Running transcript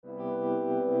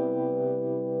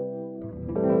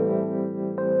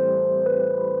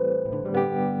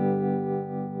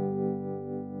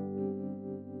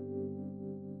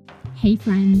Hey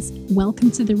friends, welcome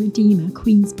to the Redeemer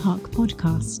Queen's Park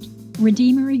podcast.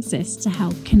 Redeemer exists to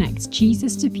help connect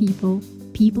Jesus to people,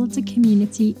 people to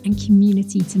community, and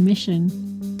community to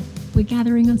mission. We're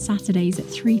gathering on Saturdays at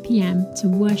 3 p.m. to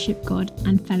worship God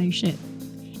and fellowship.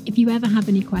 If you ever have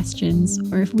any questions,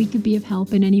 or if we could be of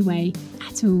help in any way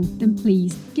at all, then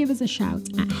please give us a shout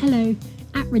at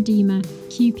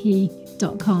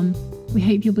hello@redeemerqp.com. We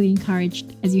hope you'll be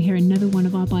encouraged as you hear another one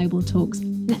of our Bible talks.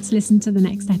 Let's listen to the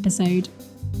next episode.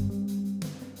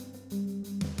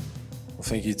 Well,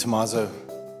 thank you, Tommaso,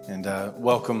 and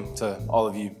welcome to all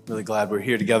of you. Really glad we're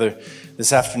here together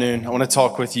this afternoon. I want to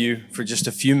talk with you for just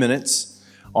a few minutes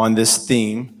on this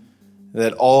theme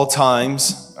that all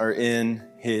times are in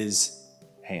His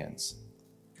hands.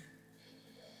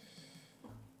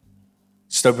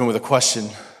 Just open with a question.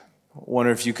 I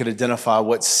wonder if you could identify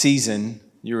what season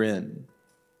you're in.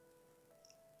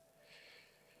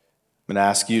 I'm going to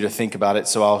ask you to think about it,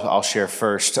 so I'll share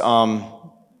first.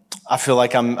 I feel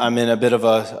like I'm in a bit of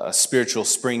a spiritual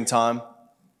springtime.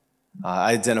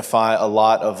 I identify a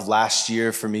lot of last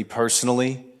year for me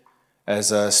personally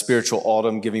as a spiritual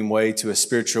autumn giving way to a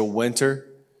spiritual winter,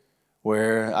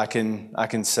 where I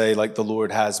can say like the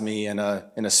Lord has me in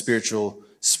a spiritual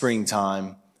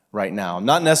springtime right now.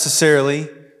 Not necessarily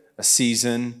a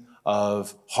season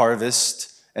of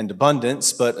harvest and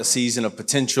abundance, but a season of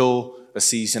potential, a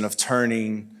season of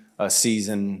turning, a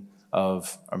season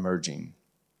of emerging.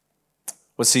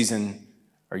 What season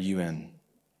are you in?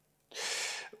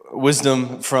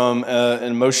 Wisdom from an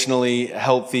emotionally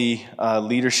healthy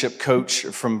leadership coach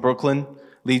from Brooklyn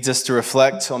leads us to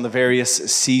reflect on the various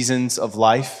seasons of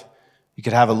life. You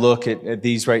could have a look at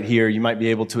these right here. You might be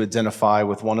able to identify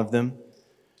with one of them.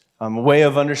 A way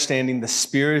of understanding the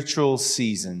spiritual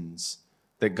seasons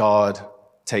that God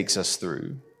takes us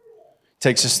through.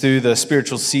 Takes us through the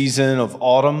spiritual season of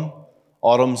autumn.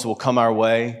 Autumns will come our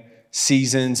way.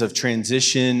 Seasons of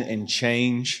transition and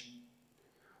change.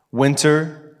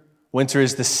 Winter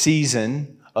is the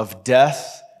season of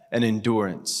death and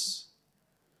endurance.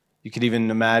 You could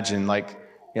even imagine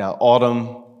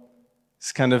autumn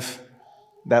is kind of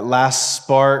that last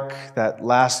spark, that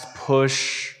last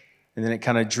push, and then it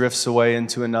kind of drifts away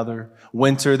into another.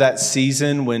 Winter, that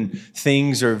season when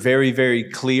things are very, very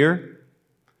clear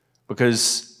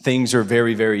because things are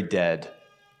very, very dead.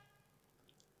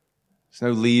 There's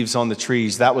no leaves on the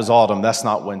trees. That was autumn. That's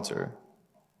not winter.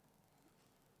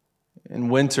 In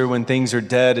winter, when things are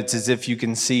dead, it's as if you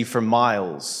can see for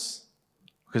miles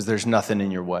because there's nothing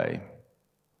in your way.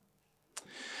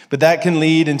 But that can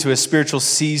lead into a spiritual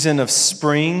season of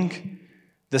spring,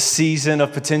 the season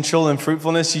of potential and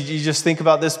fruitfulness. You just think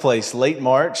about this place, late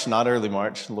March, not early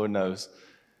March, Lord knows.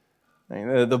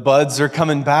 The buds are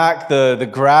coming back, the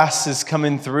grass is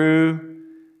coming through.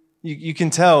 You can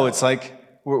tell it's like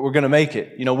we're going to make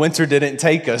it. Winter didn't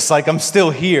take us, like I'm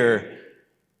still here.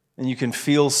 And you can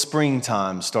feel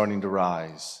springtime starting to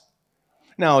rise.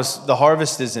 Now, the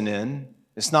harvest isn't in.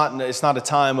 It's not a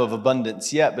time of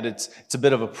abundance yet, but it's a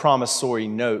bit of a promissory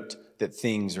note that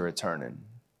things are returning.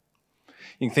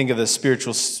 You can think of the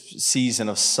spiritual season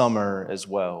of summer as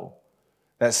well.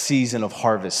 That season of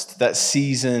harvest, that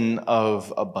season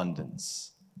of abundance.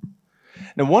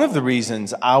 Now, one of the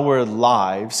reasons our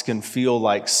lives can feel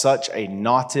like such a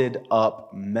knotted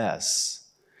up mess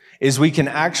is we can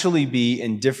actually be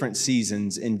in different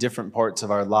seasons in different parts of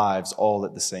our lives all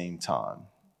at the same time.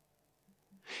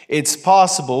 It's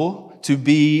possible to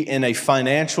be in a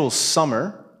financial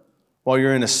summer while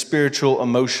you're in a spiritual,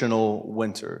 emotional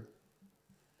winter.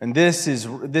 And this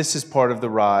is part of the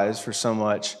rise for so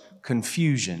much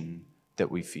confusion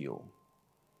that we feel.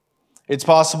 It's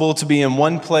possible to be in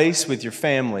one place with your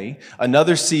family,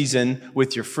 another season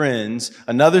with your friends,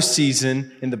 another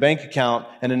season in the bank account,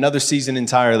 and another season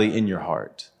entirely in your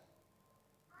heart.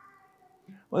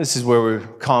 Well, this is where we're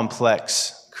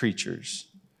complex creatures.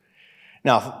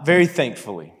 Now, very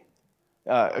thankfully,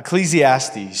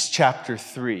 Ecclesiastes chapter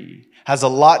 3 has a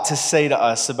lot to say to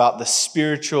us about the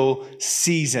spiritual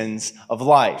seasons of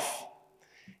life.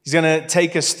 He's going to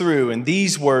take us through, and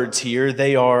these words here,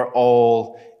 they are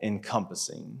all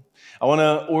encompassing. I want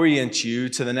to orient you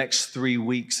to the next 3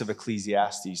 weeks of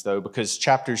Ecclesiastes, though, because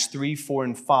chapters 3, 4,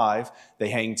 and 5, they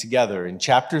hang together. In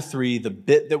chapter 3, the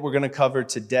bit that we're going to cover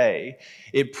today,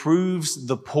 it proves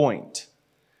the point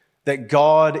that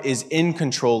God is in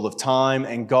control of time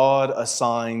and God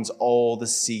assigns all the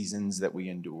seasons that we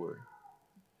endure.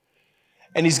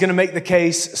 And he's going to make the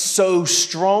case so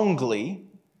strongly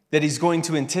that he's going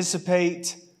to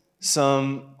anticipate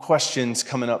some questions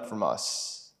coming up from us.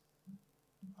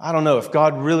 I don't know, if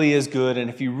God really is good and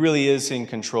if he really is in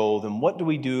control, then what do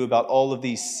we do about all of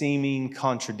these seeming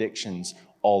contradictions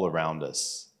all around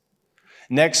us?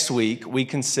 Next week, we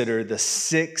consider the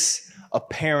 6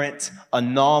 apparent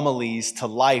anomalies to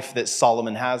life that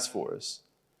Solomon has for us.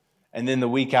 And then the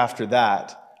week after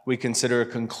that, we consider a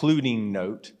concluding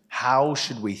note. How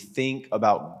should we think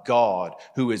about God,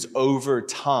 who is over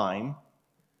time,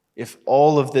 if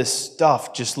all of this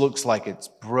stuff just looks like it's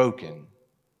broken?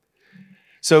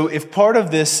 So if part of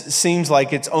this seems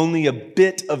like it's only a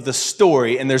bit of the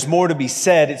story and there's more to be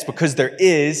said, it's because there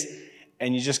is,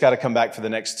 and you just got to come back for the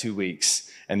next 2 weeks,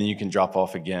 and then you can drop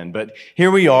off again. But here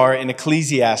we are in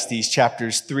Ecclesiastes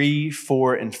chapters 3,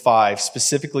 4, and 5,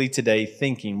 specifically today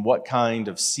thinking, what kind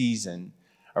of season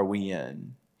are we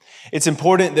in? It's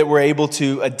important that we're able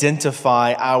to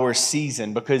identify our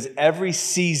season because every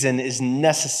season is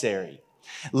necessary.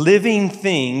 Living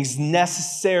things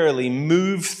necessarily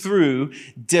move through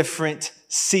different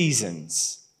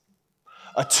seasons.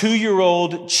 A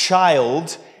 2-year-old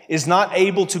child is not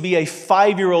able to be a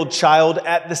 5-year-old child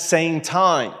at the same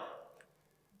time.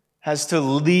 Has to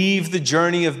leave the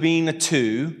journey of being a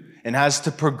 2 and has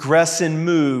to progress and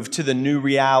move to the new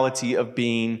reality of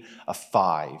being a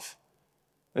 5.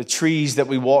 The trees that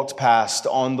we walked past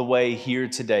on the way here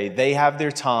today, they have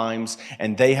their times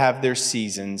and they have their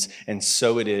seasons, and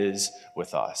so it is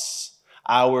with us.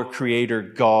 Our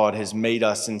Creator God has made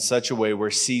us in such a way where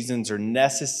seasons are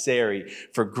necessary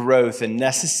for growth and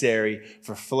necessary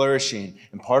for flourishing.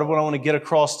 And part of what I want to get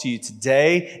across to you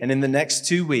today and in the next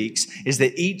 2 weeks is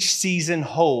that each season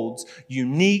holds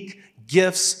unique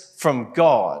gifts from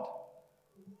God.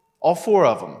 All 4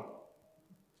 of them.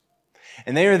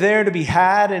 And they are there to be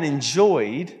had and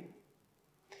enjoyed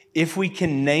if we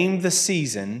can name the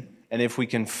season and if we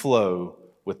can flow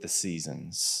with the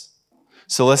seasons.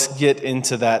 So let's get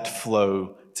into that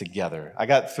flow together. I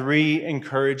got 3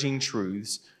 encouraging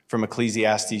truths from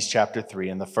Ecclesiastes chapter 3,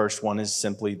 and the first one is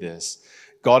simply this: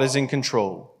 God is in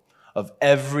control of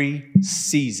every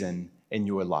season in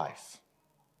your life.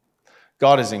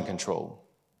 God is in control.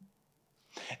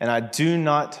 And I do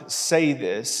not say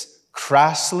this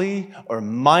crassly or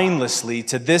mindlessly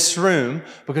to this room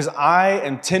because I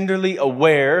am tenderly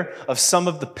aware of some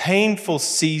of the painful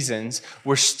seasons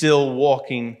we're still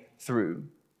walking through.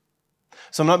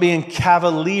 So I'm not being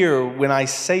cavalier when I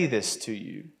say this to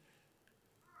you.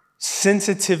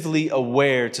 Sensitively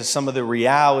aware to some of the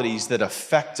realities that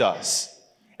affect us.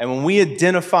 And when we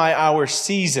identify our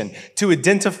season, to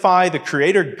identify the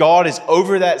Creator God is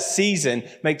over that season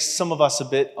makes some of us a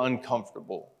bit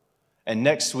uncomfortable. And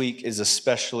next week is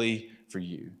especially for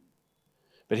you.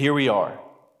 But here we are.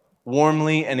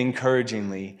 Warmly and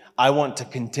encouragingly, I want to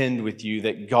contend with you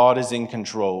that God is in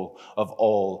control of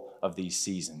all of these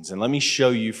seasons. And let me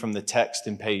show you from the text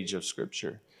and page of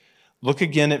Scripture. Look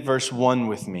again at verse 1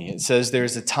 with me. It says, "There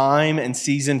is a time and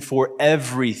season for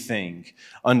everything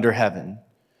under heaven."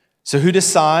 So who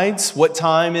decides what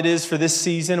time it is for this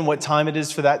season and what time it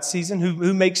is for that season?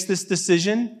 Who makes this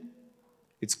decision?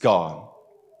 It's God.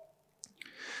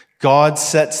 God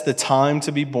sets the time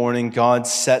to be born and God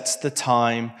sets the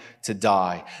time to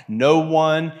die. No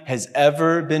one has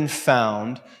ever been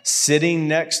found sitting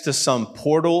next to some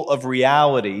portal of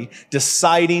reality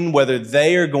deciding whether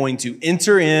they are going to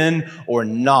enter in or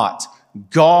not.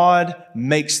 God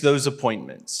makes those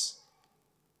appointments.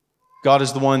 God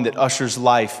is the one that ushers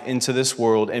life into this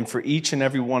world, and for each and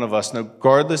every one of us,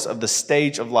 regardless of the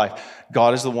stage of life,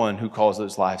 God is the one who calls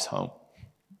those lives home.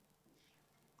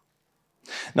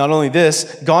 Not only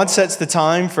this, God sets the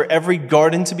time for every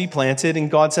garden to be planted,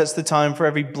 and God sets the time for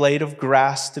every blade of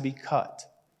grass to be cut.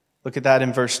 Look at that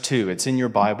in verse 2. It's in your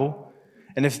Bible.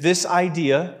 And if this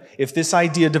idea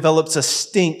develops a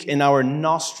stink in our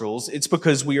nostrils, it's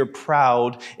because we are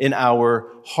proud in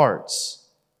our hearts.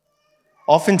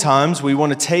 Oftentimes, we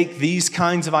want to take these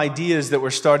kinds of ideas that we're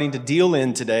starting to deal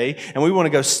in today, and we want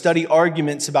to go study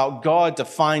arguments about God to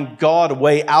find God a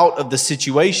way out of the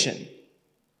situation.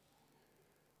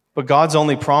 But God's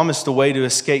only promised a way to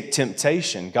escape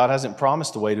temptation. God hasn't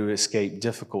promised a way to escape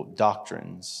difficult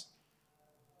doctrines.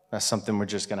 That's something we're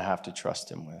just going to have to trust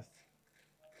Him with.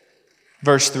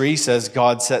 Verse 3 says,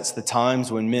 God sets the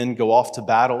times when men go off to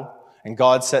battle, and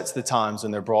God sets the times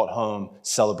when they're brought home,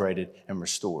 celebrated, and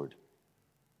restored.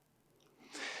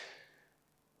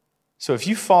 So if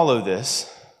you follow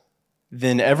this,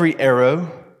 then every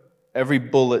arrow, every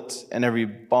bullet, and every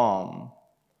bomb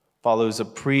follows a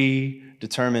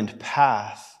predetermined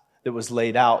path that was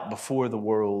laid out before the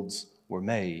worlds were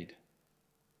made.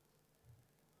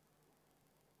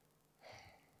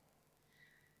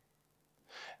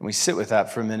 And we sit with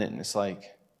that for a minute, and it's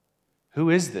like, who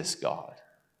is this God?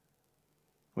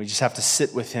 We just have to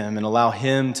sit with him and allow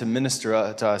him to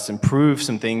minister to us and prove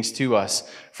some things to us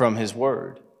from his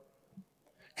word.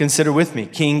 Consider with me,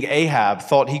 King Ahab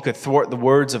thought he could thwart the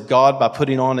words of God by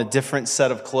putting on a different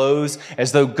set of clothes,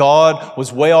 as though God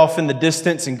was way off in the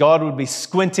distance and God would be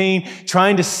squinting,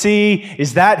 trying to see,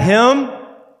 is that him?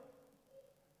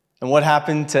 And what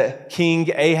happened to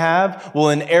King Ahab? Well,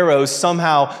 an arrow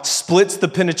somehow splits the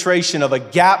penetration of a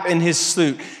gap in his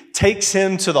suit, takes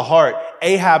him to the heart.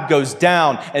 Ahab goes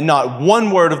down, and not one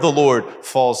word of the Lord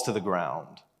falls to the ground.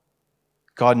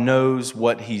 God knows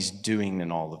what he's doing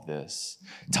in all of this.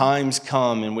 Times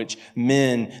come in which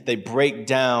men, they break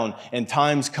down, and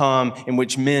times come in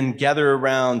which men gather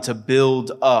around to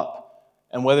build up.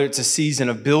 And whether it's a season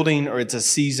of building or it's a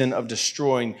season of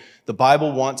destroying, the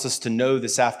Bible wants us to know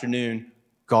this afternoon,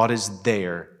 God is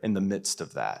there in the midst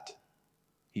of that.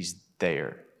 He's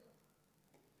there.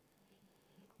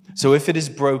 So if it is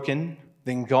broken,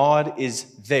 then God is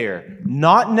there.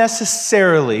 Not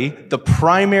necessarily the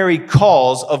primary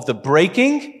cause of the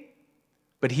breaking,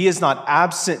 but he is not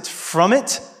absent from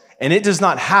it, and it does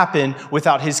not happen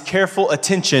without his careful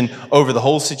attention over the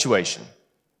whole situation.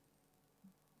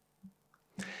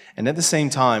 And at the same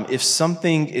time, if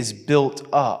something is built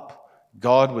up,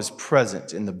 God was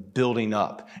present in the building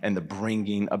up and the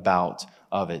bringing about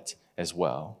of it as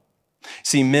well.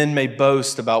 See, men may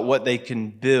boast about what they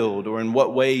can build or in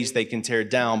what ways they can tear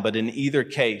down, but in either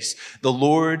case, the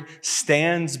Lord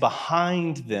stands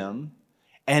behind them,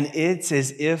 and it's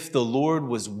as if the Lord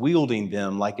was wielding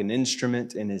them like an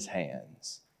instrument in his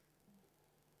hands.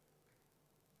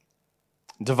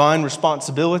 Divine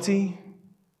responsibility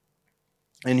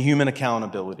and human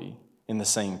accountability in the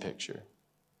same picture.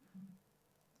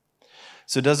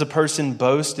 So does a person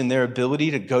boast in their ability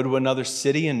to go to another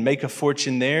city and make a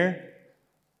fortune there?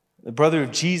 The brother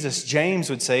of Jesus,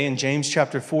 James, would say in James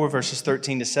chapter 4, verses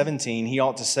 13 to 17, he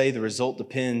ought to say the result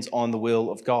depends on the will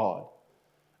of God.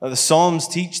 Now, the Psalms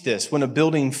teach this. When a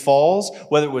building falls,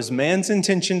 whether it was man's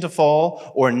intention to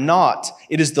fall or not,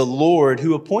 it is the Lord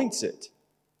who appoints it.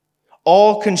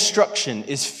 All construction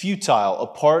is futile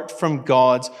apart from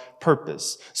God's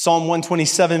purpose. Psalm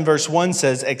 127 verse 1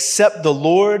 says, except the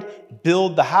Lord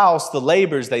build the house, the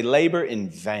laborers, they labor in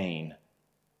vain.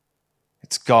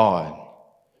 It's God.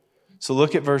 So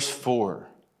look at verse 4.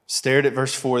 Stared at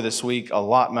verse 4 this week a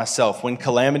lot myself. When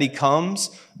calamity comes,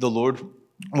 the Lord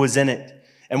was in it.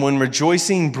 And when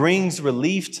rejoicing brings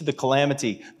relief to the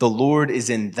calamity, the Lord is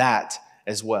in that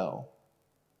as well.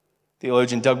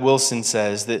 Theologian Doug Wilson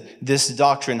says that this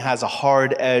doctrine has a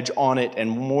hard edge on it,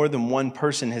 and more than one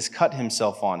person has cut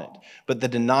himself on it. But the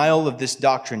denial of this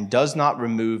doctrine does not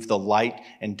remove the light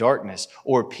and darkness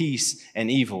or peace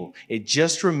and evil. It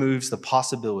just removes the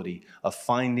possibility of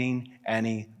finding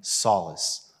any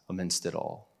solace amidst it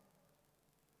all.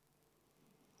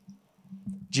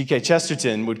 G.K.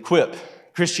 Chesterton would quip,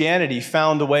 Christianity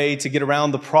found a way to get around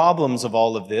the problems of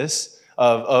all of this,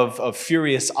 of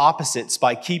furious opposites,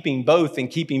 by keeping both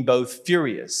and keeping both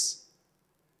furious.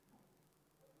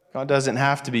 God doesn't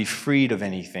have to be freed of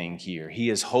anything here.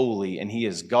 He is holy and he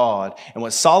is God. And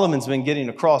what Solomon's been getting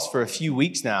across for a few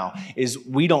weeks now is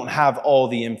we don't have all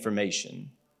the information.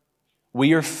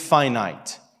 We are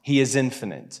finite. He is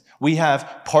infinite. We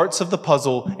have parts of the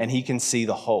puzzle and he can see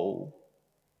the whole.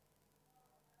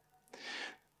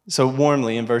 So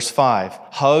warmly in verse 5,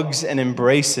 hugs and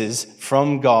embraces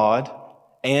from God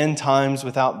and times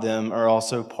without them are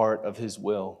also part of his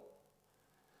will.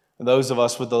 Those of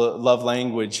us with the love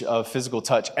language of physical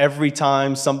touch, every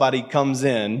time somebody comes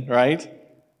in, right,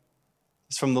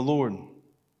 it's from the Lord.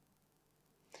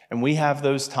 And we have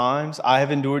those times. I have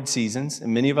endured seasons,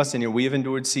 and many of us in here, we have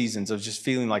endured seasons of just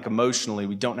feeling like emotionally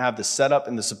we don't have the setup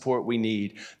and the support we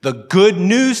need. The good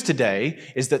news today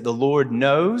is that the Lord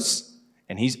knows,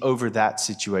 and he's over that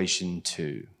situation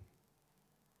too.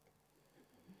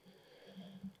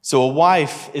 So a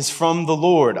wife is from the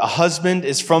Lord. A husband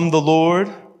is from the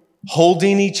Lord.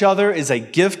 Holding each other is a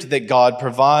gift that God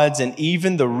provides, and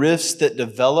even the rifts that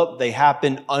develop, they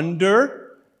happen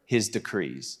under his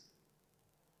decrees.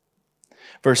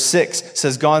 Verse 6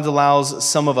 says, God allows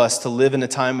some of us to live in a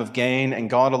time of gain, and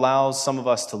God allows some of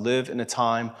us to live in a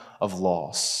time of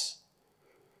loss.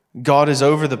 God is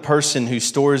over the person who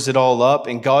stores it all up,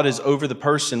 and God is over the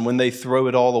person when they throw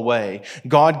it all away.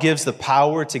 God gives the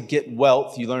power to get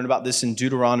wealth. You learn about this in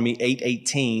Deuteronomy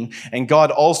 8:18. And God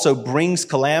also brings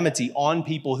calamity on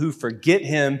people who forget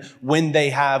him when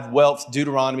they have wealth.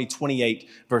 Deuteronomy 28,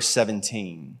 verse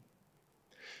 17.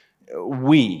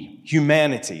 We,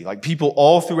 humanity, like people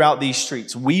all throughout these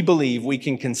streets, we believe we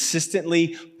can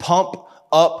consistently pump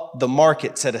up the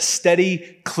markets at a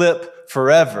steady clip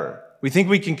forever. We think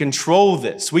we can control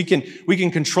this. We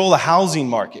can control a housing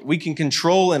market. We can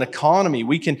control an economy.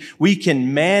 We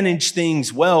can manage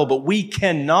things well, but we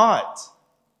cannot.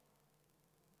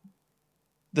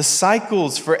 The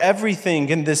cycles for everything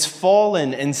in this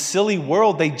fallen and silly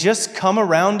world, they just come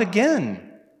around again.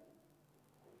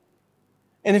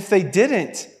 And if they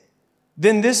didn't,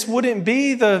 then this wouldn't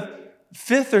be the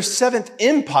 5th or 7th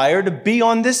empire to be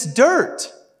on this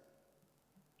dirt.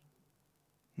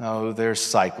 No, there's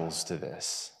cycles to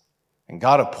this. And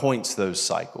God appoints those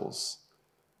cycles.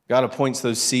 God appoints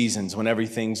those seasons when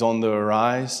everything's on the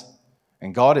rise.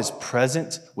 And God is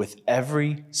present with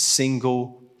every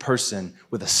single person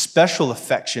with a special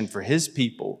affection for his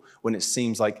people when it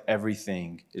seems like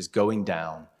everything is going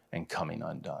down and coming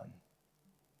undone.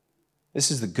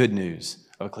 This is the good news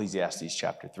of Ecclesiastes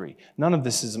chapter 3. None of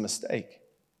this is a mistake.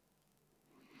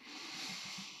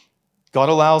 God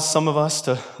allows some of us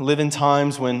to live in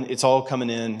times when it's all coming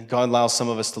in. God allows some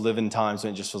of us to live in times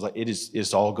when it just feels like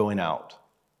it's all going out.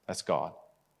 That's God.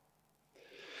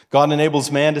 God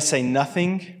enables man to say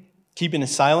nothing, keeping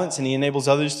his silence, and he enables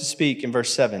others to speak. In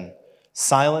verse 7,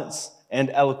 silence and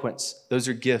eloquence, those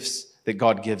are gifts that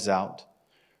God gives out.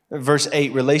 Verse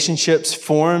 8, relationships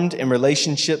formed and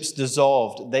relationships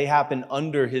dissolved. They happen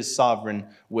under his sovereign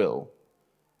will.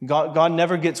 God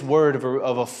never gets word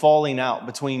of a falling out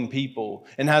between people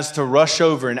and has to rush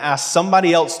over and ask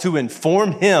somebody else to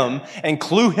inform him and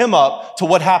clue him up to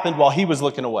what happened while he was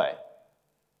looking away.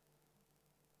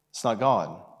 It's not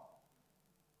God.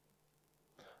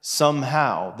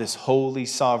 Somehow, this holy,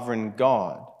 sovereign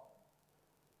God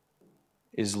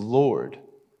is Lord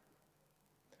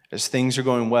as things are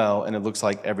going well and it looks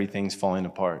like everything's falling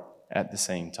apart at the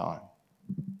same time.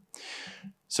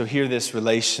 So hear this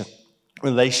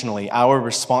relationally, our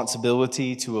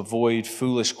responsibility to avoid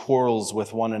foolish quarrels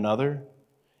with one another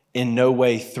in no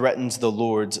way threatens the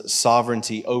Lord's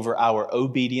sovereignty over our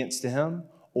obedience to him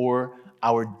or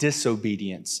our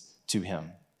disobedience to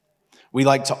him. We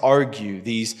like to argue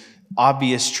these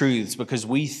obvious truths because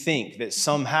we think that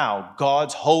somehow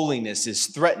God's holiness is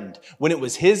threatened when it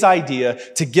was his idea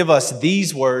to give us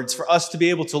these words for us to be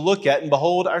able to look at and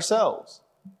behold ourselves.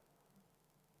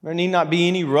 There need not be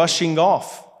any rushing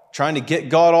off, trying to get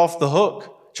God off the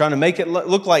hook, trying to make it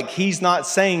look like he's not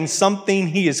saying something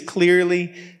he is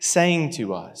clearly saying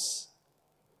to us.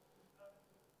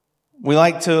 We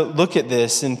like to look at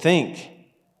this and think,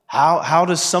 how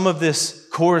does some of this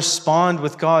correspond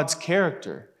with God's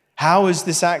character? How is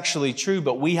this actually true?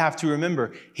 But we have to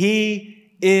remember,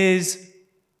 he is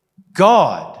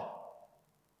God.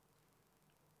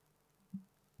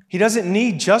 He doesn't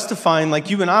need justifying like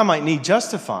you and I might need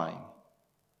justifying.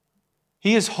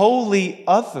 He is wholly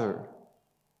other.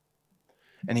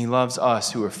 And he loves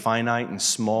us who are finite and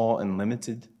small and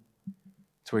limited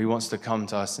to where he wants to come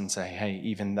to us and say, hey,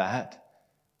 even that,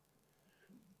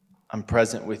 I'm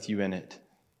present with you in it.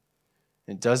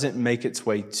 It doesn't make its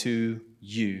way to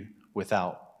you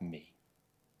without me.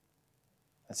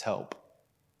 That's help.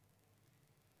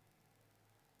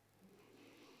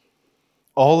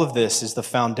 All of this is the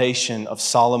foundation of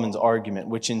Solomon's argument,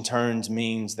 which in turn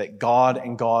means that God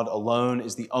and God alone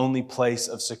is the only place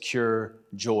of secure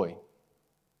joy. And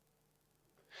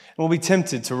we'll be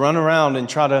tempted to run around and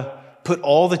try to put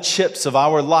all the chips of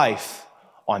our life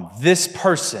on this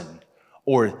person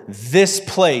or this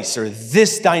place or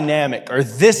this dynamic or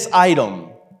this item.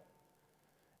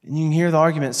 And you can hear the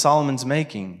argument Solomon's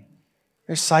making.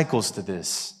 There's cycles to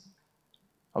this.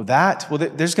 Oh, that? Well,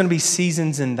 there's going to be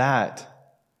seasons in that.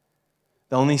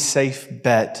 The only safe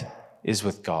bet is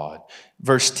with God.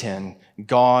 Verse 10,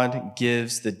 God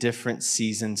gives the different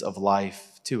seasons of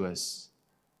life to us.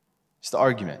 It's the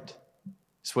argument.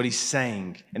 It's what he's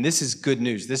saying. And this is good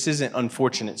news. This isn't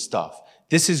unfortunate stuff.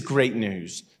 This is great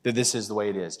news that this is the way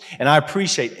it is. And I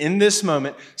appreciate in this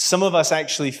moment, some of us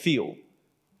actually feel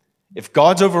if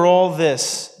God's over all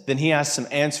this, then he has some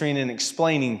answering and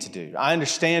explaining to do. I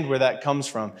understand where that comes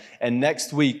from. And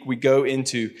next week, we go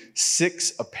into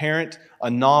 6 apparent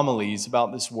anomalies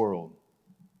about this world.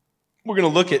 We're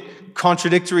going to look at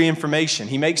contradictory information.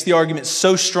 He makes the argument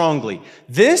so strongly.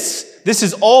 This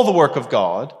is all the work of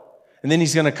God. And then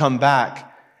he's going to come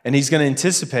back and he's going to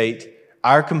anticipate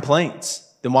our complaints.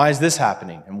 Then why is this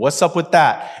happening? And what's up with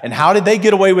that? And how did they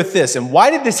get away with this? And why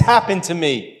did this happen to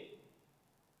me?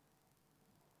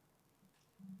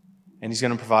 And he's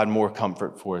going to provide more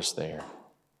comfort for us there.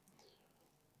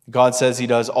 God says he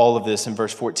does all of this in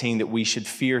verse 14, that we should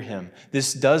fear him.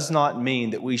 This does not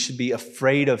mean that we should be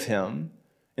afraid of him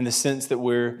in the sense that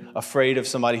we're afraid of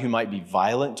somebody who might be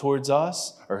violent towards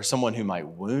us or someone who might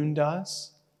wound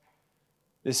us.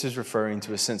 This is referring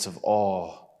to a sense of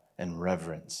awe and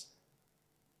reverence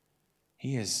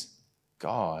He is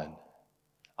God.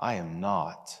 I am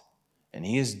not. And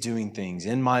he is doing things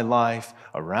in my life,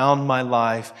 around my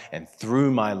life, and through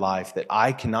my life that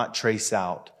I cannot trace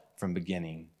out from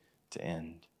beginning to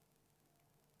end.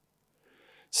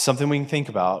 Something we can think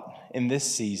about in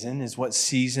this season is, what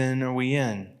season are we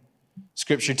in?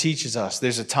 Scripture teaches us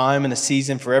there's a time and a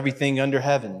season for everything under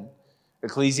heaven.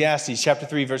 Ecclesiastes chapter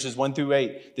 3, verses 1 through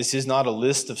 8. This is not a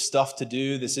list of stuff to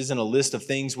do. This isn't a list of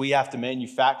things we have to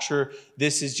manufacture.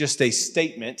 This is just a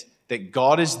statement that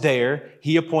God is there.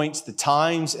 He appoints the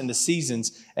times and the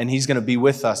seasons, and he's going to be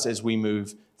with us as we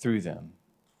move through them.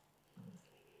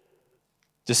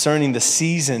 Discerning the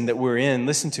season that we're in.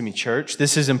 Listen to me, church.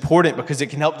 This is important because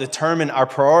it can help determine our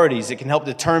priorities. It can help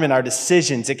determine our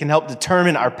decisions. It can help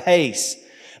determine our pace.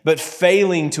 But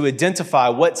failing to identify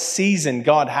what season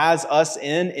God has us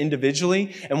in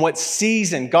individually and what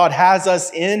season God has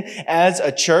us in as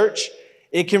a church,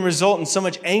 it can result in so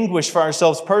much anguish for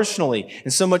ourselves personally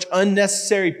and so much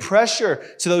unnecessary pressure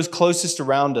to those closest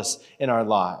around us in our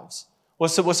lives.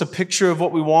 What's a picture of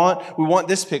what we want? We want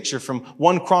this picture from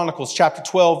 1 Chronicles chapter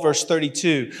 12, verse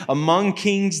 32. Among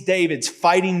King David's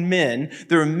fighting men,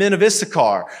 there were men of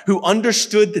Issachar who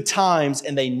understood the times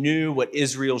and they knew what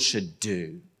Israel should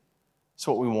do. That's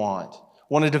what we want.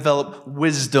 Want to develop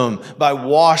wisdom by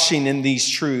washing in these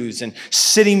truths and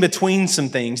sitting between some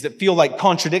things that feel like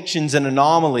contradictions and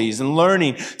anomalies, and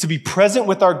learning to be present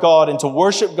with our God and to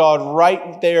worship God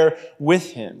right there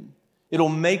with him. It'll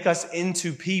make us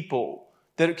into people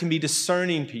that can be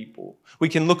discerning people. We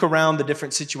can look around the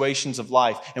different situations of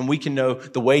life and we can know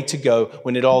the way to go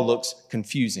when it all looks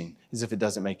confusing, as if it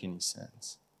doesn't make any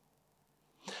sense.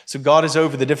 So God is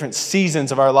over the different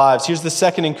seasons of our lives. Here's the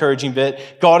second encouraging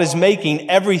bit. God is making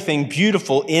everything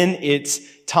beautiful in its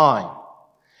time.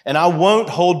 And I won't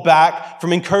hold back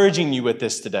from encouraging you with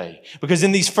this today. Because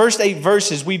in these first 8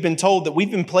 verses, we've been told that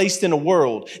we've been placed in a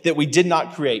world that we did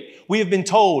not create. We have been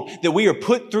told that we are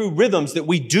put through rhythms that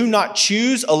we do not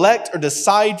choose, elect, or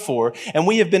decide for. And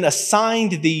we have been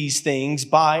assigned these things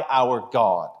by our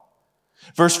God.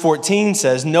 Verse 14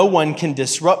 says, no one can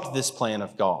disrupt this plan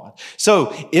of God.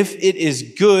 So if it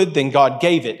is good, then God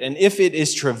gave it. And if it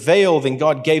is travail, then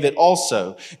God gave it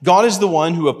also. God is the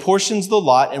one who apportions the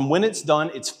lot, and when it's done,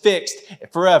 it's fixed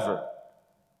forever.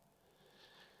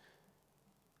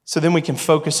 So then we can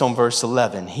focus on verse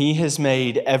 11. He has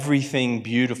made everything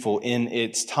beautiful in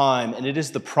its time. And it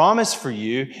is the promise for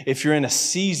you if you're in a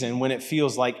season when it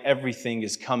feels like everything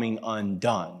is coming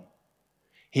undone.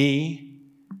 He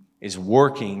is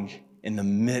working in the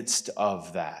midst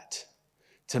of that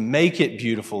to make it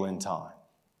beautiful in time.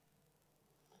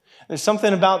 There's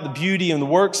something about the beauty and the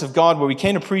works of God where we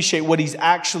can't appreciate what he's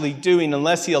actually doing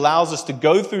unless he allows us to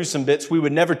go through some bits we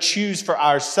would never choose for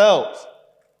ourselves.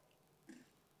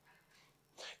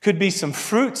 Could be some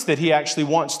fruits that he actually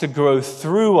wants to grow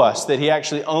through us, that he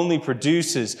actually only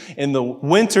produces in the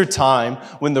winter time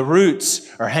when the roots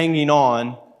are hanging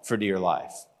on for dear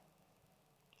life.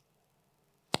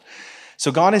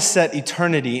 So God has set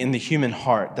eternity in the human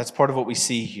heart. That's part of what we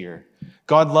see here.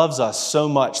 God loves us so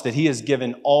much that he has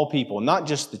given all people, not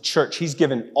just the church, he's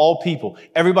given all people.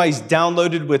 Everybody's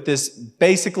downloaded with this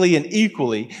basically and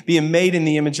equally being made in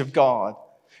the image of God.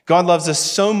 God loves us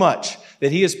so much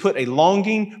that he has put a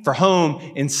longing for home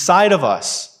inside of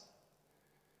us.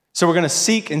 So we're going to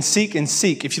seek and seek and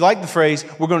seek. If you like the phrase,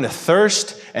 we're going to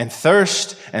thirst and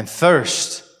thirst and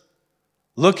thirst,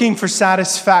 looking for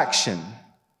satisfaction.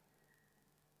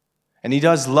 And he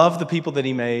does love the people that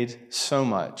he made so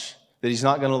much that he's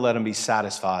not going to let them be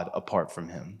satisfied apart from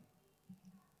him.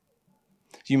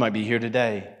 You might be here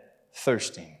today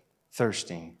thirsting,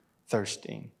 thirsting,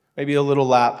 thirsting. Maybe a little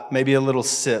lap, maybe a little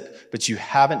sip, but you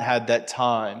haven't had that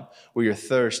time where your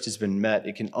thirst has been met.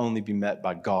 It can only be met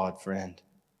by God, friend.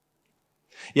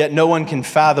 Yet no one can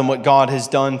fathom what God has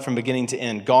done from beginning to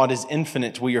end. God is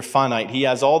infinite. We are finite. He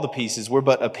has all the pieces. We're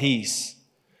but a piece.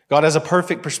 God has a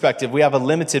perfect perspective. We have a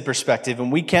limited perspective, and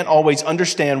we can't always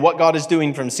understand what God is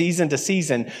doing from season to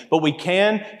season, but we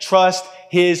can trust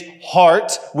his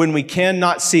heart when we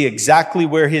cannot see exactly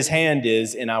where his hand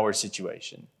is in our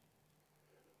situation.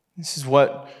 This is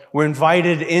what we're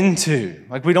invited into.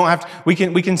 Like we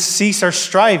can cease our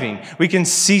striving. We can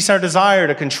cease our desire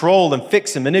to control and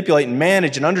fix and manipulate and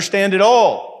manage and understand it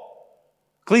all.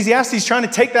 Ecclesiastes is trying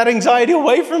to take that anxiety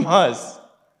away from us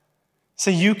so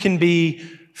you can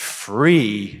be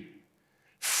free.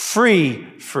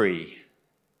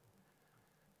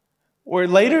 Or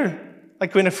later,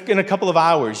 like in a couple of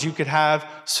hours, you could have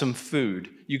some food,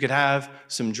 you could have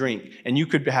some drink, and you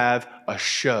could have a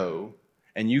show,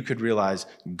 and you could realize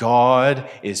God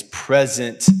is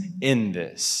present in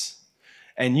this.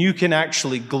 and you can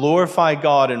actually glorify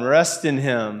God and rest in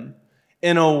Him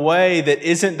in a way that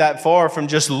isn't that far from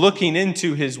just looking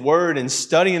into His Word and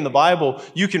studying the Bible,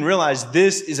 you can realize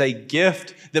this is a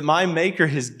gift that my Maker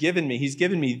has given me. He's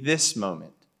given me this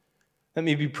moment. Let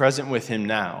me be present with Him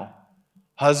now.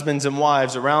 Husbands and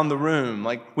wives around the room,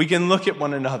 like we can look at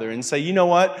one another and say, you know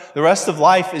what? The rest of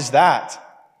life is that.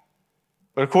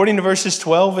 But according to verses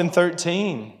 12 and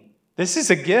 13, this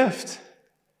is a gift.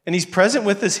 And He's present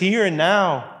with us here and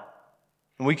now.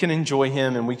 And we can enjoy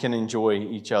Him and we can enjoy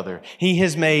each other. He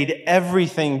has made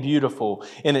everything beautiful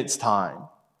in its time.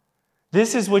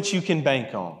 This is what you can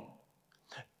bank on.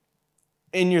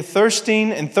 In your thirsting,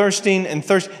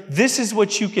 this is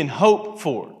what you can hope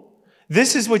for.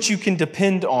 This is what you can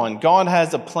depend on. God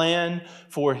has a plan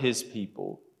for His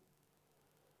people.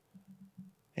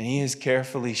 And He is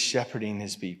carefully shepherding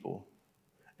His people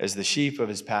as the sheep of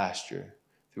His pasture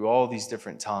through all these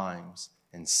different times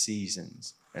and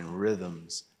seasons and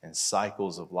rhythms and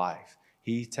cycles of life.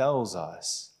 He tells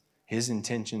us His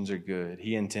intentions are good.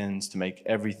 He intends to make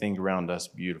everything around us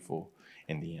beautiful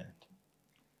in the end.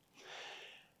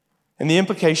 And the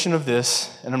implication of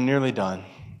this, and I'm nearly done,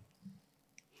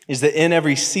 is that in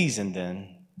every season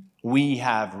then, we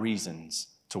have reasons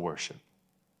to worship.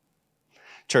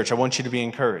 Church, I want you to be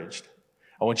encouraged.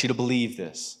 I want you to believe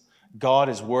this. God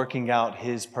is working out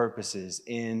His purposes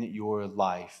in your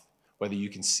life, whether you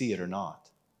can see it or not.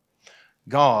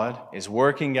 God is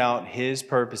working out His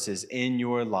purposes in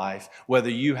your life, whether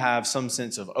you have some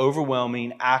sense of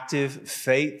overwhelming, active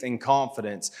faith and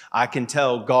confidence, I can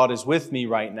tell God is with me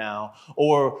right now,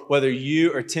 or whether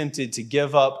you are tempted to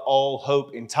give up all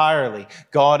hope entirely,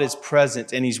 God is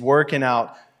present and He's working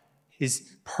out His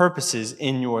purposes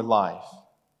in your life.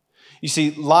 You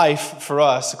see, life for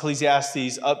us,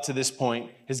 Ecclesiastes up to this point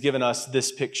has given us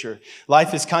this picture.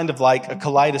 Life is kind of like a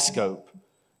kaleidoscope.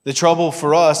 The trouble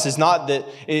for us is not that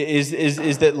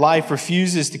is that life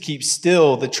refuses to keep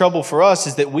still. The trouble for us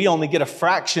is that we only get a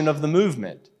fraction of the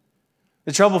movement.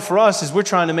 The trouble for us is we're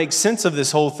trying to make sense of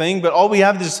this whole thing, but all we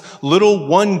have is this little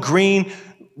one green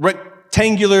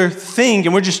rectangular thing,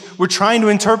 and we're trying to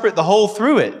interpret the whole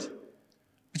through it.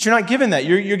 But you're not given that.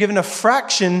 You're given a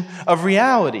fraction of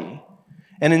reality.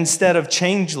 And instead of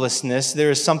changelessness,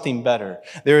 there is something better.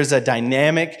 There is a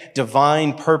dynamic,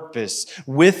 divine purpose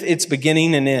with its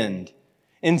beginning and end.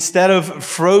 Instead of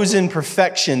frozen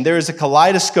perfection, there is a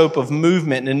kaleidoscope of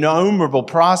movement and innumerable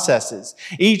processes,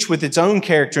 each with its own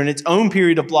character and its own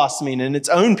period of blossoming and its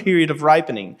own period of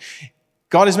ripening.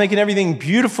 God is making everything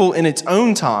beautiful in its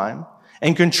own time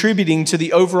and contributing to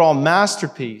the overall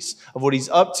masterpiece of what He's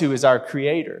up to as our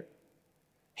Creator.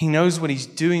 He knows what He's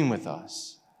doing with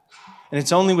us. And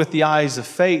it's only with the eyes of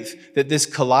faith that this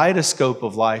kaleidoscope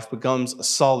of life becomes a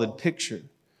solid picture.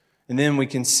 And then we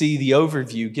can see the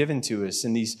overview given to us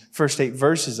in these first 8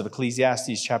 verses of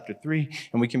Ecclesiastes chapter 3,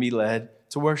 and we can be led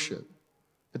to worship.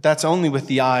 But that's only with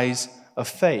the eyes of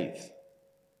faith.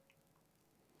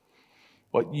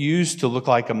 What used to look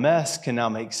like a mess can now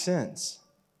make sense.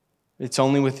 It's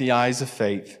only with the eyes of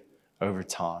faith over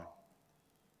time.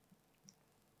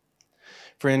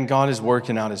 Friend, God is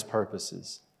working out His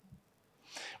purposes.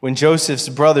 When Joseph's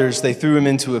brothers, they threw him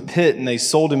into a pit and they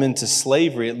sold him into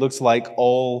slavery, it looked like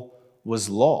all was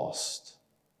lost.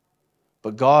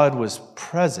 But God was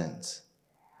present.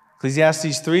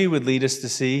 Ecclesiastes 3 would lead us to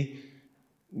see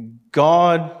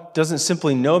God doesn't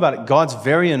simply know about it. God's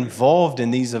very involved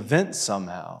in these events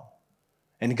somehow.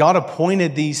 And God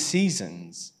appointed these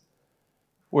seasons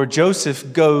where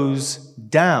Joseph goes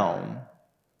down,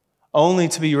 only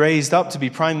to be raised up to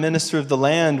be prime minister of the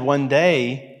land one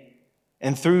day.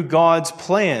 And through God's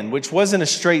plan, which wasn't a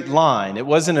straight line, it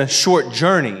wasn't a short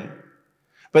journey,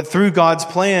 but through God's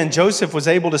plan, Joseph was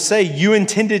able to say, you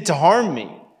intended to harm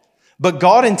me, but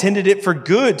God intended it for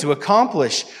good to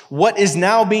accomplish what is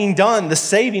now being done, the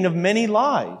saving of many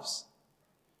lives.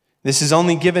 This is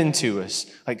only given to us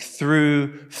like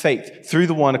through faith, through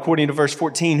the one, according to verse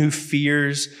 14, who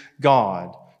fears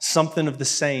God. Something of the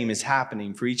same is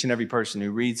happening for each and every person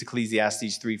who reads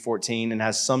Ecclesiastes 3:14 and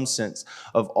has some sense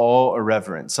of awe or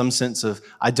reverence, some sense of,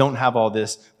 I don't have all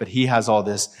this, but He has all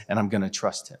this, and I'm going to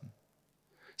trust Him.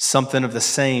 Something of the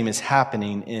same is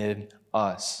happening in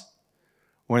us.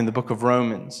 We're in the book of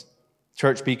Romans.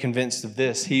 Church, be convinced of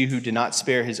this. He who did not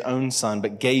spare His own Son,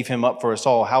 but gave Him up for us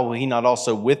all, how will He not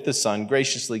also with the Son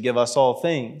graciously give us all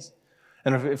things?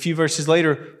 And a few verses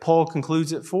later, Paul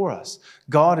concludes it for us.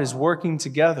 God is working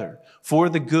together for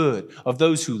the good of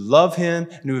those who love Him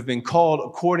and who have been called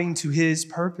according to His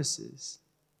purposes.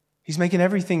 He's making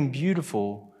everything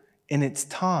beautiful in its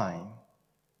time.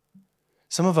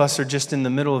 Some of us are just in the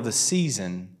middle of the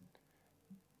season,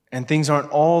 And things aren't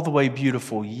all the way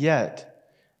beautiful yet.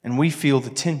 And we feel the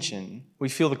tension. We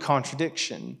feel the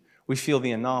contradiction. We feel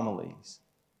the anomalies.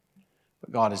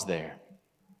 But God is there.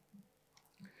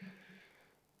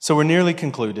 So we're nearly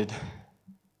concluded.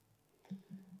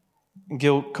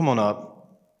 Gil, come on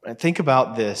up and think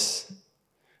about this.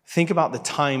 Think about the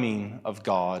timing of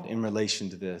God in relation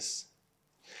to this.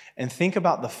 And think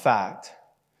about the fact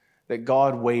that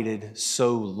God waited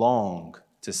so long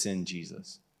to send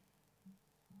Jesus.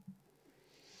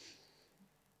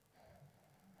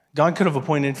 God could have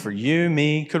appointed for you,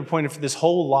 me, could have appointed for this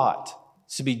whole lot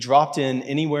to be dropped in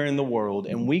anywhere in the world,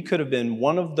 and we could have been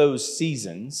one of those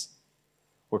seasons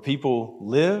where people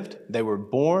lived, they were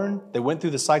born, they went through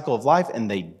the cycle of life, and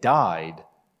they died,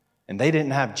 and they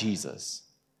didn't have Jesus.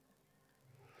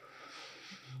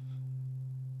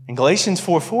 And Galatians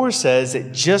 4:4 says,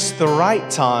 at just the right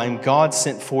time, God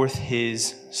sent forth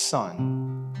his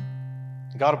Son.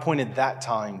 God appointed that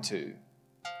time too.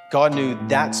 God knew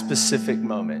that specific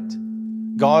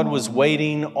moment. God was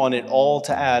waiting on it all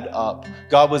to add up.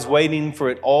 God was waiting for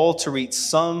it all to reach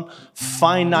some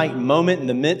finite moment in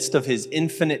the midst of his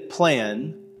infinite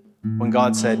plan when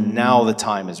God said, now the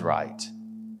time is right.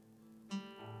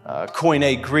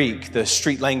 Koine Greek, the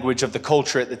street language of the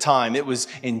culture at the time, it was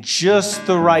in just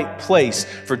the right place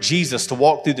for Jesus to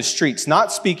walk through the streets,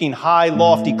 not speaking high,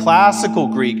 lofty, classical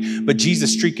Greek, but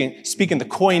Jesus speaking the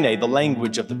Koine, the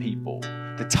language of the people.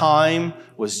 The time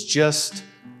was just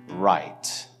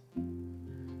right.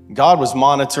 God was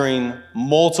monitoring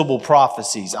multiple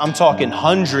prophecies. I'm talking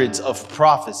hundreds of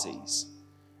prophecies.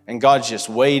 And God's just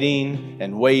waiting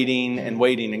and waiting and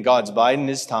waiting. And God's biding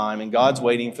his time. And God's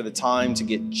waiting for the time to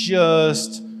get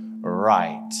just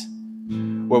right.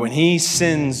 Where when he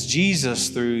sends Jesus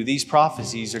through, these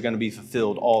prophecies are going to be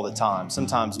fulfilled all the time.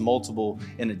 Sometimes multiple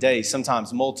in a day.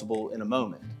 Sometimes multiple in a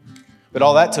moment. But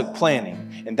all that took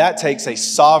planning. And that takes a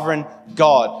sovereign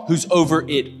God who's over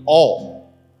it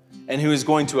all. And who is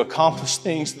going to accomplish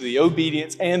things through the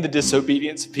obedience and the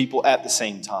disobedience of people at the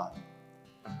same time.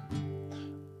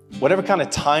 Whatever kind of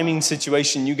timing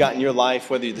situation you got in your life,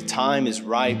 whether the time is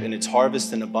ripe and it's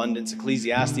harvest and abundance,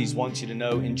 Ecclesiastes wants you to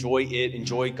know, enjoy it,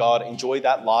 enjoy God, enjoy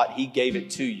that lot. He gave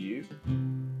it to you.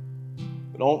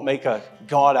 But don't make a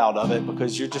God out of it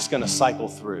because you're just going to cycle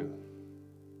through.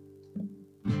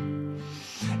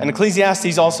 And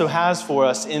Ecclesiastes also has for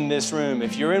us in this room,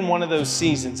 if you're in one of those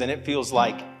seasons and it feels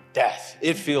like death,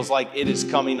 it feels like it is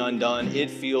coming undone,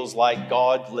 it feels like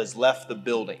God has left the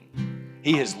building.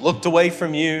 He has looked away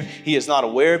from you, he is not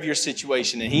aware of your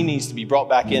situation, and he needs to be brought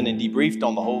back in and debriefed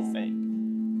on the whole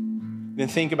thing. Then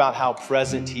think about how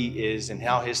present he is and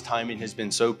how his timing has been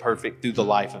so perfect through the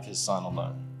life of his Son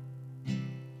alone.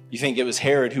 You think it was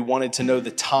Herod who wanted to know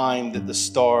the time that the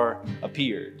star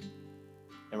appeared.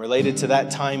 And related to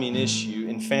that timing issue,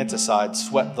 infanticide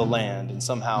swept the land, and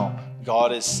somehow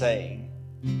God is saying,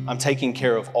 I'm taking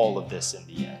care of all of this in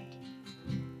the end.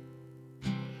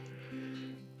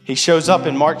 He shows up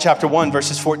in Mark chapter 1,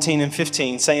 verses 14 and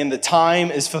 15, saying the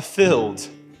time is fulfilled.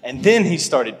 And then he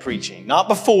started preaching. Not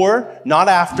before, not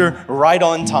after, right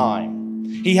on time.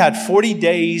 He had 40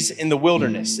 days in the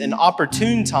wilderness, an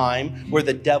opportune time where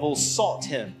the devil sought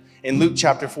him. In Luke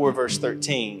chapter 4, verse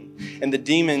 13. And the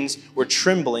demons were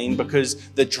trembling because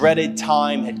the dreaded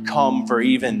time had come for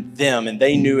even them. And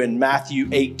they knew in Matthew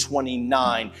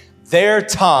 8:29, their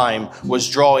time was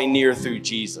drawing near through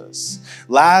Jesus.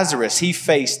 Lazarus, he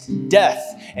faced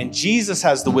death. And Jesus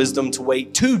has the wisdom to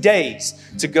wait 2 days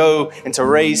to go and to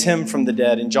raise him from the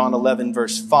dead in John 11,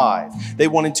 verse 5. They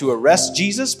wanted to arrest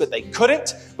Jesus, but they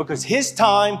couldn't because his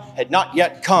time had not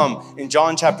yet come in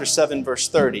John chapter 7, verse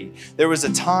 30. There was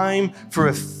a time for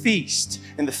a feast,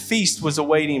 and the feast was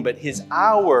awaiting, but his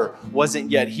hour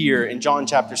wasn't yet here in John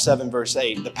chapter 7, verse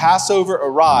 8. The Passover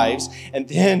arrives, and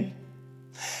then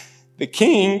the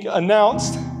king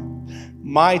announced,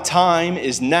 my time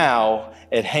is now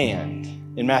at hand.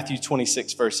 In Matthew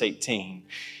 26, verse 18,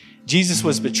 Jesus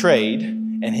was betrayed,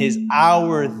 and his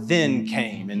hour then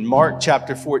came in Mark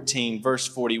chapter 14, verse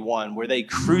 41, where they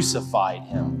crucified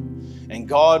him. And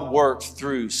God worked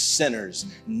through sinners,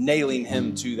 nailing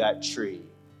him to that tree.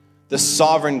 The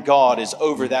sovereign God is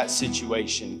over that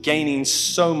situation, gaining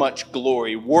so much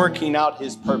glory, working out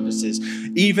his purposes,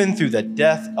 even through the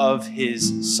death of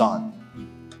his Son.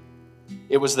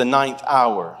 It was the 9th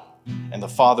hour. And the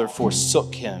Father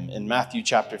forsook him in Matthew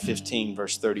chapter 15,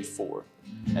 verse 34.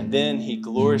 And then he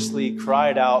gloriously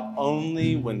cried out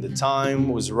only when the time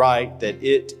was right that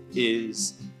it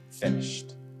is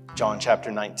finished. John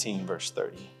chapter 19, verse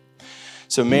 30.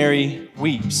 So Mary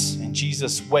weeps and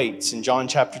Jesus waits in John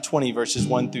chapter 20, verses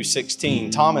 1 through 16.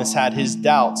 Thomas had his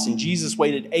doubts and Jesus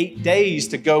waited 8 days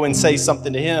to go and say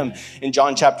something to him in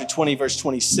John chapter 20, verse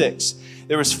 26.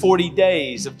 There was 40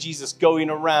 days of Jesus going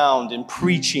around and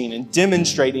preaching and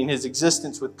demonstrating his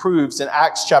existence with proofs in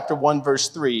Acts chapter 1, verse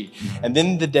 3. And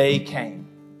then the day came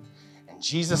and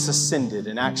Jesus ascended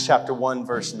in Acts chapter 1,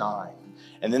 verse 9.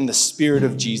 And then the Spirit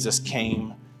of Jesus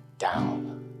came down.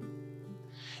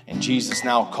 And Jesus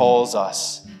now calls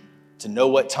us to know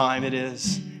what time it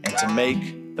is and to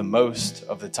make the most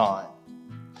of the time.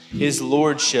 His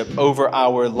lordship over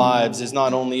our lives is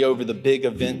not only over the big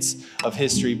events of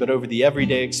history, but over the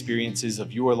everyday experiences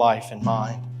of your life and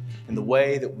mine. And the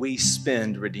way that we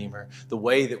spend, Redeemer, the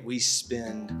way that we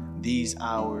spend these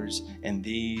hours and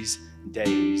these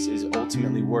days is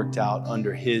ultimately worked out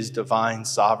under his divine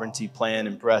sovereignty, plan,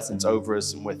 and presence over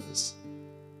us and with us.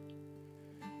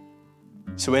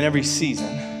 So in every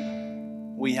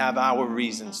season, we have our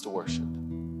reasons to worship.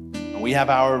 And we have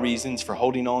our reasons for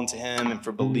holding on to him and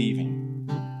for believing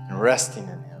and resting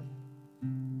in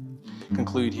him.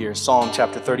 Conclude here, Psalm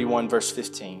chapter 31, verse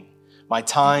 15. My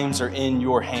times are in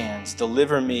your hands.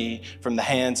 Deliver me from the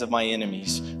hands of my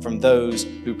enemies, from those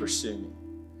who pursue me.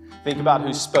 Think about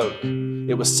who spoke.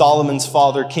 It was Solomon's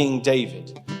father, King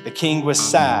David. The king was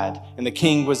sad and the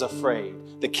king was afraid.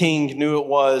 The king knew it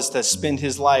was to spend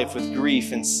his life with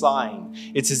grief and sighing.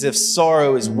 It's as if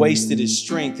sorrow has wasted his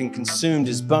strength and consumed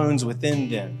his bones within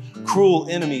them. Cruel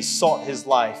enemies sought his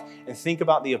life. And think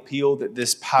about the appeal that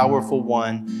this powerful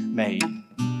one made.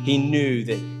 He knew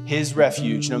that his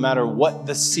refuge, no matter what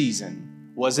the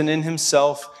season, wasn't in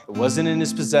himself, it wasn't in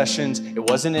his possessions, it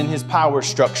wasn't in his power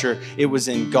structure, it was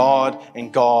in God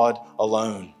and God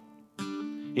alone.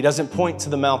 He doesn't point to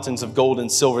the mountains of gold and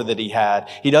silver that he had.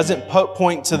 He doesn't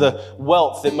point to the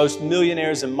wealth that most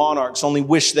millionaires and monarchs only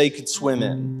wish they could swim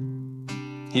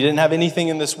in. He didn't have anything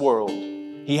in this world.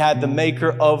 He had the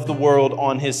maker of the world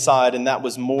on his side, and that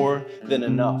was more than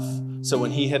enough. So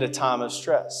when he hit a time of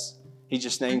stress, he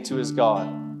just named to his God,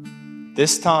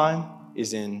 this time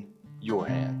is in your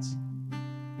hands.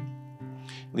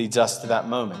 Leads us to that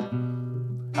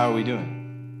moment. How are we doing?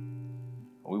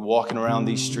 Are we walking around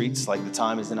these streets like the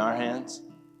time is in our hands?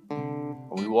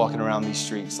 Are we walking around these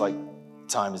streets like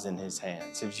time is in his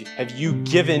hands? Have you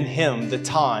given him the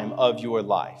time of your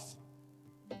life?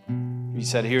 You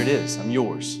said, here it is, I'm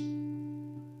yours.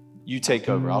 You take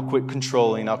over. I'll quit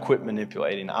controlling. I'll quit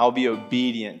manipulating. I'll be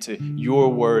obedient to your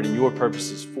word and your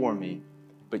purposes for me,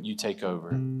 but you take over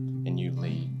and you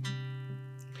lead.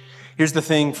 Here's the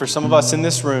thing for some of us in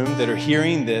this room that are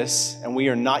hearing this and we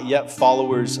are not yet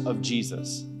followers of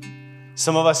Jesus.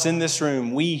 Some of us in this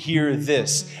room, we hear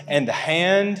this, and the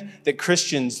hand that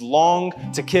Christians long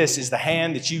to kiss is the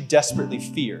hand that you desperately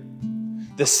fear.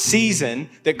 The season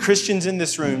that Christians in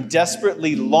this room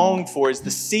desperately long for is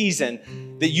the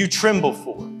season that you tremble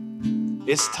for.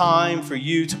 It's time for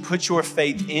you to put your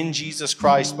faith in Jesus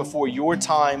Christ before your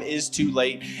time is too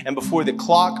late and before the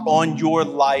clock on your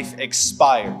life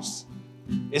expires.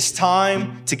 It's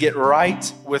time to get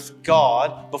right with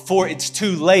God before it's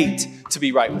too late to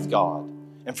be right with God.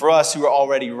 And for us who are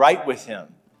already right with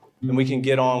him, then we can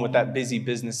get on with that busy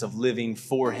business of living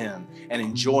for him and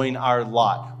enjoying our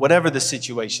lot, whatever the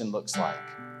situation looks like.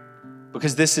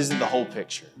 Because this isn't the whole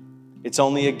picture. It's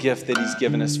only a gift that he's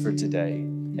given us for today.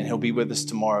 And he'll be with us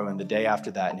tomorrow and the day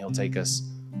after that, and he'll take us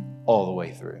all the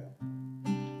way through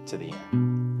to the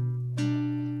end.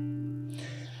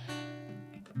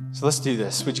 So let's do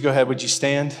this. Would you go ahead? Would you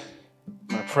stand? I'm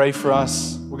going to pray for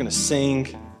us. We're going to sing.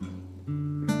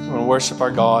 We're going to worship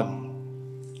our God.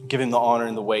 Give him the honor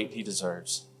and the weight he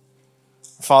deserves.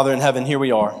 Father in heaven, here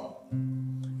we are.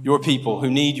 Your people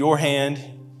who need your hand,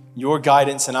 your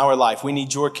guidance in our life. We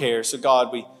need your care. So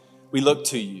God, we look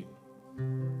to you.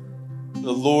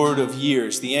 The Lord of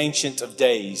years, the Ancient of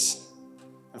Days.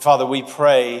 And Father, we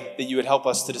pray that you would help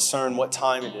us to discern what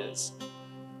time it is.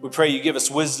 We pray you give us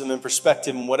wisdom and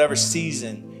perspective in whatever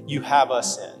season you have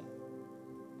us in.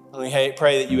 And we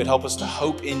pray that you would help us to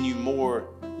hope in you more.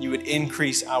 You would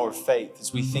increase our faith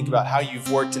as we think about how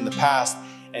you've worked in the past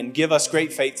and give us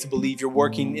great faith to believe you're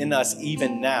working in us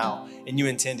even now and you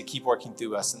intend to keep working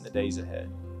through us in the days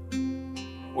ahead.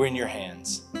 We're in your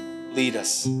hands. Lead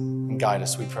us and guide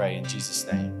us, we pray in Jesus'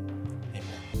 name.